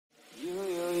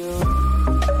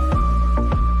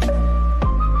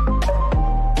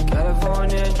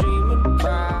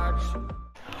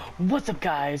What's up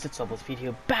guys, it's Almost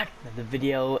Video back with the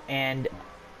video, and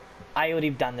I already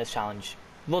done this challenge.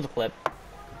 Roll the clip.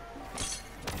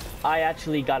 I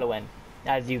actually got a win,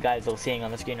 as you guys are seeing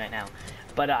on the screen right now.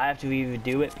 But I have to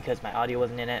redo it because my audio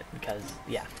wasn't in it, because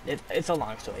yeah, it's a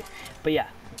long story. But yeah,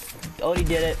 already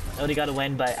did it, already got a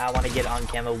win, but I want to get it on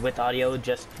camera with audio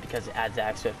just because it adds the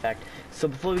extra effect. So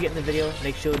before we get in the video,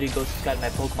 make sure to go subscribe to my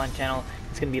Pokemon channel.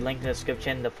 It's going to be linked in the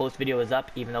description. The first video is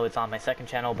up, even though it's on my second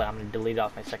channel, but I'm going to delete it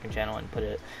off my second channel and put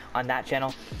it on that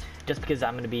channel, just because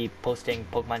I'm going to be posting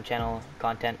Pokemon channel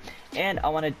content. And I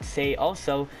want to say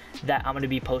also that I'm going to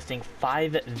be posting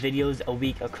 5 videos a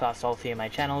week across all 3 of my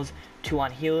channels. 2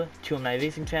 on here, 2 on my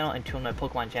racing channel, and 2 on my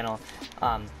Pokemon channel.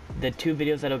 The 2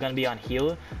 videos that are going to be on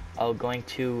here are going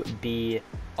to be,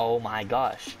 oh my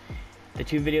gosh. The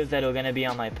 2 videos that are going to be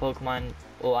on my Pokemon,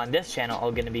 or on this channel,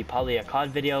 are going to be probably a COD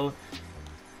video,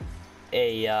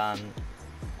 a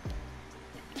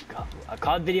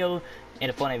COD video, and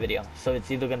a Fortnite video. So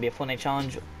it's either going to be a Fortnite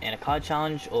challenge and a COD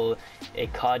challenge, or a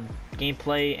COD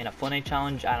gameplay and a Fortnite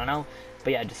challenge, I don't know.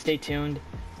 But yeah, just stay tuned.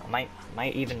 I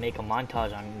might even make a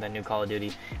montage on the new Call of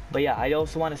Duty. But yeah, I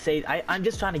also want to say, I'm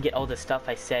just trying to get all the stuff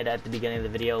I said at the beginning of the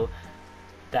video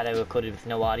that I recorded with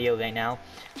no audio right now.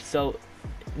 So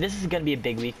this is going to be a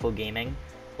big week for gaming,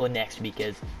 or next week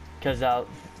is, because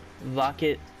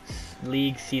Rocket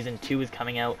League Season 2 is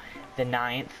coming out the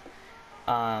 9th.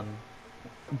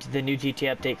 The new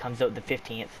GTA update comes out the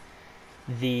 15th.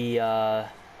 The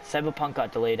Cyberpunk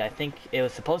got delayed. I think it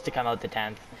was supposed to come out the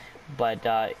 10th, but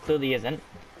it clearly isn't.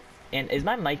 And is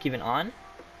my mic even on?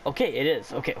 Okay, it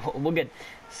is. Okay, we're good.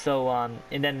 So,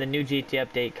 and then the new GTA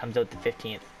update comes out the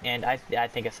 15th, and I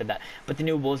think I said that. But the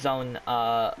new Warzone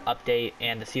update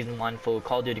and the Season 1 for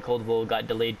Call of Duty Cold War got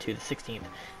delayed to the 16th.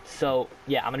 So,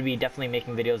 yeah, I'm gonna be definitely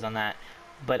making videos on that.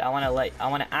 But I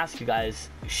wanna ask you guys,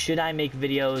 should I make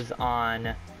videos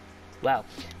on,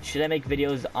 should I make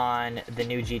videos on the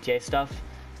new GTA stuff,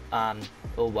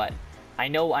 or what? I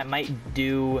know I might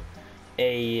do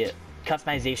a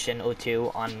customization or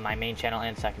 2 on my main channel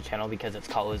and second channel because it's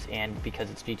colors and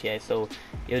because it's GTA, so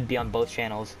it would be on both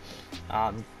channels.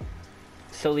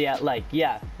 So yeah,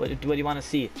 what do you want to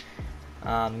see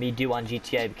me do on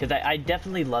GTA? Because I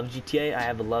definitely love GTA.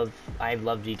 I've loved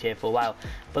GTA for a while,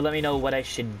 but let me know what I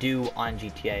should do on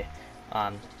GTA.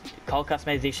 Call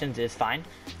customizations is fine.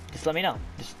 Just let me know.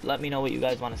 Just let me know what you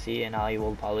guys want to see, and I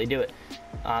will probably do it.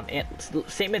 And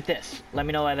same with this. Let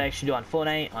me know what I should do on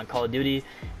Fortnite, on Call of Duty.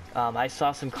 I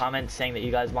saw some comments saying that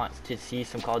you guys want to see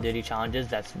some Call of Duty challenges.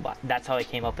 That's how I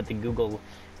came up with the Google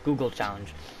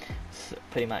challenge, so,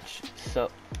 pretty much. So,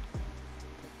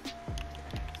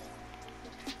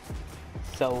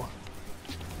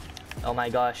 oh my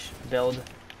gosh, build.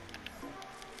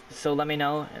 So let me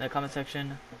know in the comment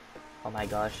section. Oh my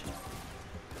gosh,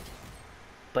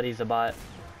 but he's a bot.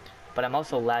 But I'm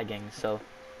also lagging, so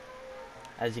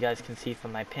as you guys can see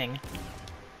from my ping.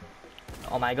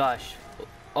 Oh my gosh.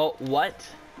 Oh, what?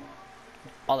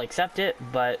 I'll accept it,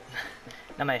 but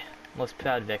not my most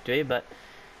proud victory, but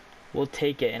we'll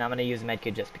take it, and I'm gonna use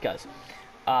medkit just because.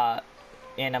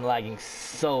 And I'm lagging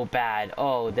so bad.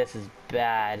 Oh, this is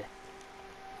bad.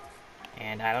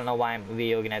 And I don't know why I'm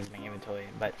reorganizing my inventory,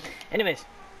 but anyways,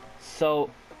 so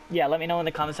yeah, let me know in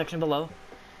the comment section below,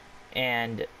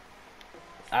 and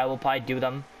I will probably do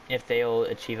them if they are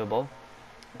achievable.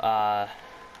 I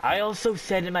also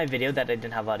said in my video that I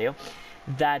didn't have audio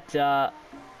that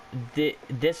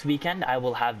this weekend I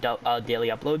will have daily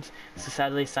uploads. So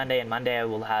Saturday, Sunday, and Monday I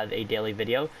will have a daily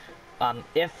video.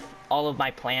 If all of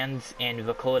my plans and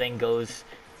recording goes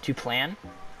to plan,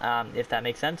 if that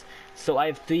makes sense. So I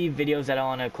have 3 videos that I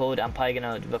want to record. I'm probably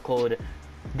gonna record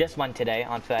this one today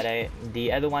on Friday,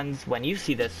 the other ones when you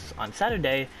see this on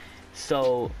Saturday.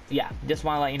 So yeah, just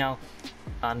want to let you know,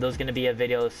 there's gonna be a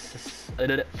video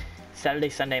Saturday,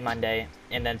 Sunday, Monday,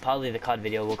 and then probably the COD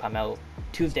video will come out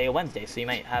Tuesday or Wednesday. So you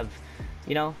might have,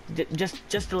 you know,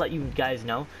 just to let you guys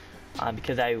know,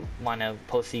 because I want to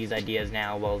post these ideas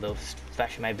now while they're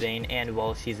fresh in my brain and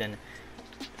while Season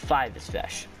 5 is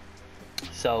fresh.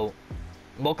 So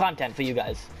more content for you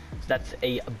guys. So that's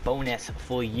a bonus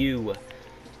for you.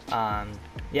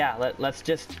 Yeah, let's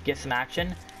just get some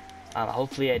action.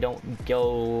 Hopefully I don't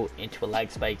go into a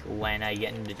lag spike when I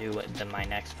get into my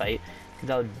next fight, because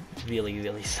that would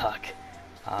really suck.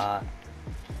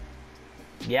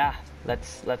 Yeah,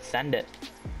 let's send it.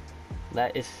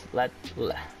 Let's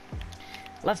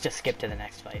just skip to the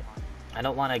next fight. I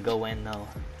don't want to go in though.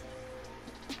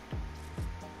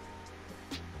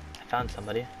 I found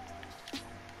somebody.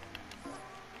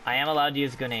 I am allowed to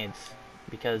use grenades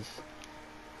because,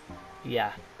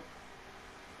 yeah.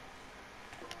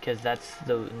 because that's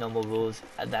the normal rules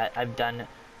that I've done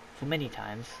for many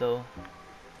times. So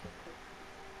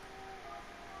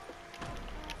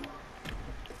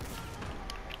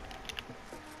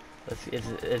is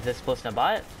this supposed to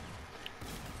bot?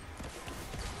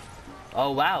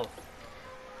 Oh wow,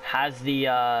 has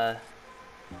the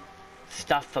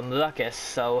stuff from Ruckus.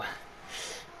 So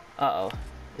uh-oh,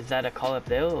 is that a call up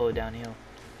there or down here?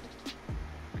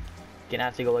 Gonna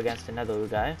have to go against another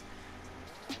guy.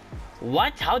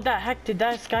 What? How the heck did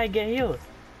that guy get healed?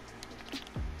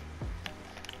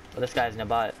 Well, this guy's in a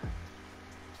bot.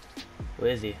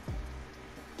 Where is he?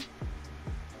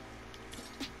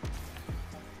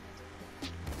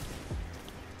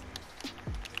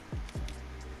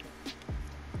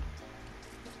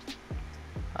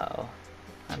 Uh-oh.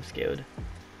 I'm scared.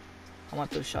 I want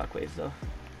those shockwaves though.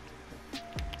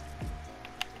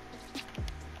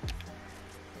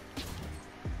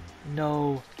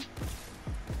 No.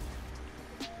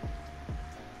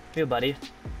 Here, buddy.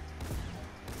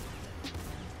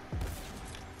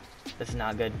 This is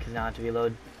not good because now I have to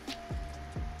reload.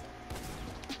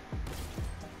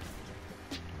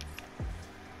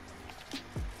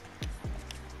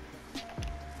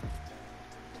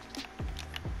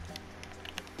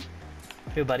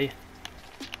 Here, buddy.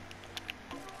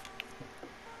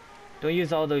 Don't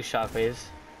use all those shockwaves.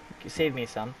 Save me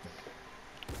some.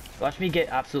 Watch me get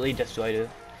absolutely destroyed.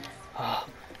 Oh,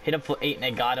 hit him for 8 and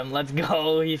I got him. Let's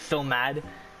go. He's so mad.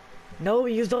 No,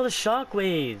 he used all the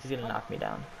shockwaves. He's gonna knock me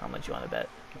down. How much you wanna bet?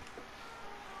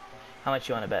 How much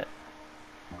you wanna bet?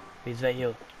 He's right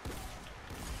here.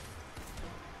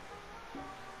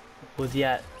 Where's he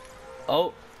at?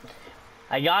 Oh,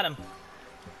 I got him.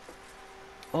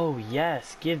 Oh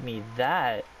yes, give me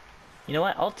that. You know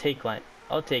what? I'll take one.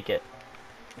 I'll take it.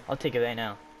 I'll take it right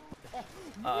now.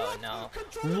 Oh no.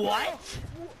 What?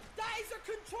 That is a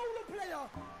controller player.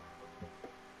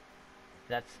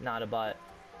 That's not a bot.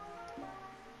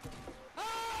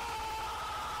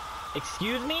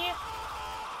 Excuse me?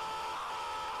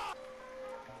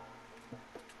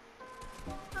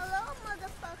 Hello,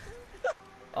 motherfucker.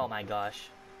 Oh my gosh.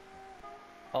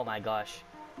 Oh my gosh.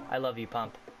 I love you,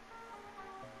 Pump.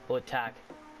 Oh, attack.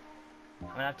 I'm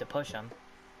gonna have to push him.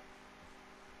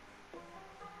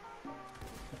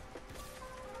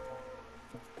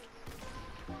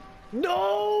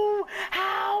 No!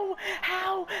 How?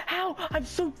 I'm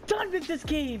so done with this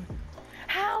game!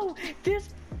 How? This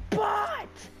bot!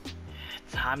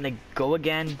 Time to go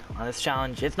again on this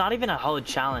challenge. It's not even a hard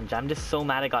challenge. I'm just so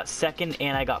mad I got second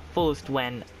and I got first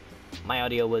when my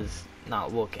audio was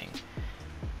not working.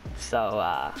 So,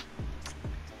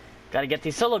 gotta get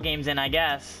these solo games in, I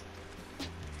guess.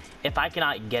 If I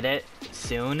cannot get it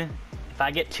soon, if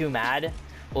I get too mad,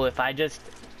 or if I just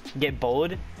get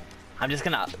bored, I'm just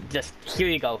gonna, here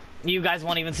you go. You guys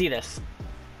won't even see this.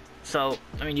 So,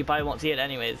 I mean, you probably won't see it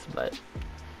anyways, but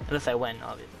unless I win,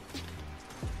 obviously.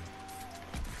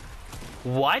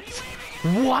 What?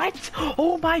 What?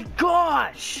 Oh my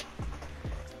gosh!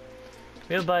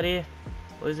 Here, buddy.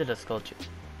 What is it, a sculpture?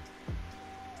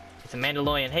 It's a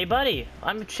Mandalorian. Hey, buddy,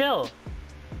 I'm chill.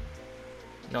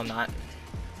 No, I'm not.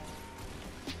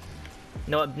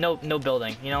 No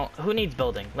building. You know, who needs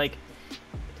building? Like,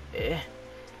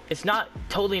 it's not,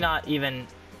 totally not even,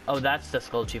 oh, that's the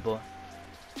skull cheapo.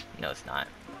 No, it's not.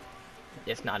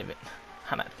 It's not even,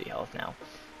 I'm at 3 health now.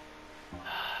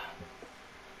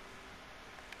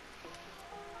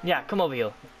 Yeah, come over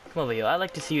here. Come over here. I'd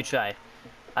like to see you try.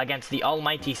 Against the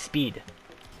almighty speed.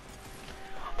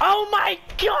 Oh my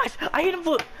gosh! I hit him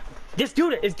for... This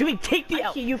dude is doing take the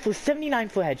out. I hit you for 79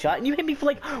 for a headshot, and you hit me for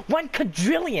like 1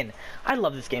 quadrillion. I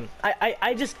love this game.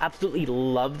 I just absolutely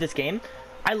love this game.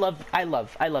 I love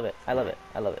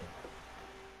it.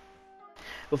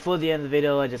 Before the end of the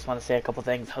video, I just want to say a couple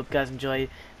things. Hope you guys enjoy.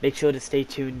 Make sure to stay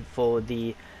tuned for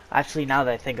the... Actually, now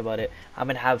that I think about it, I'm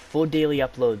going to have 4 daily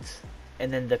uploads.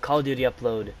 And then the Call of Duty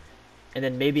upload. And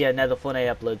then maybe another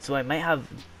Fortnite upload. So I might have,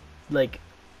 like,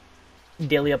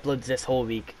 daily uploads this whole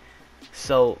week.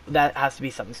 So that has to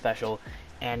be something special.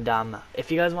 And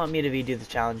if you guys want me to redo the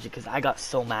challenge, because I got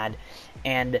so mad.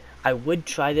 And I would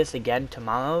try this again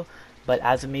tomorrow. But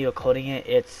as of me recording it,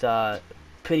 it's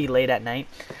pretty late at night.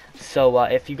 So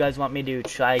if you guys want me to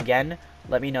try again,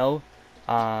 let me know.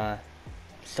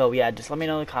 So yeah, just let me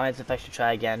know in the comments if I should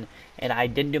try again. And I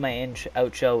didn't do my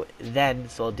outro then,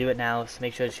 so I'll do it now. So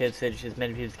make sure to share this video to as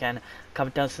many people as you can.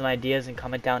 Comment down some ideas and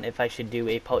comment down if I should do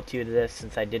a part 2 to this,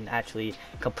 since I didn't actually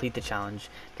complete the challenge.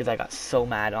 Because I got so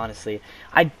mad, honestly.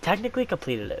 I technically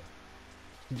completed it,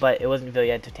 but it wasn't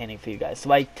very entertaining for you guys.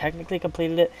 So I technically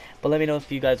completed it, but let me know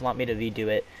if you guys want me to redo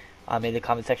it. in the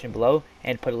comment section below,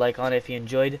 and put a like on it if you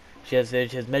enjoyed. Share this video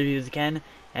to as many views as you can,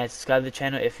 and subscribe to the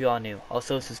channel if you are new.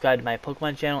 Also subscribe to my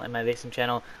Pokemon channel and my racing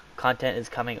channel. Content is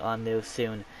coming on those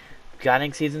soon.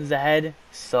 Grinding season's ahead,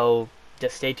 so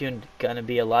just stay tuned. Gonna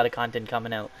be a lot of content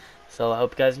coming out. So I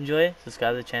hope you guys enjoy.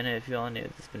 Subscribe to the channel if you are new.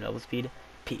 This has been Speed.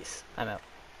 Peace. I'm out.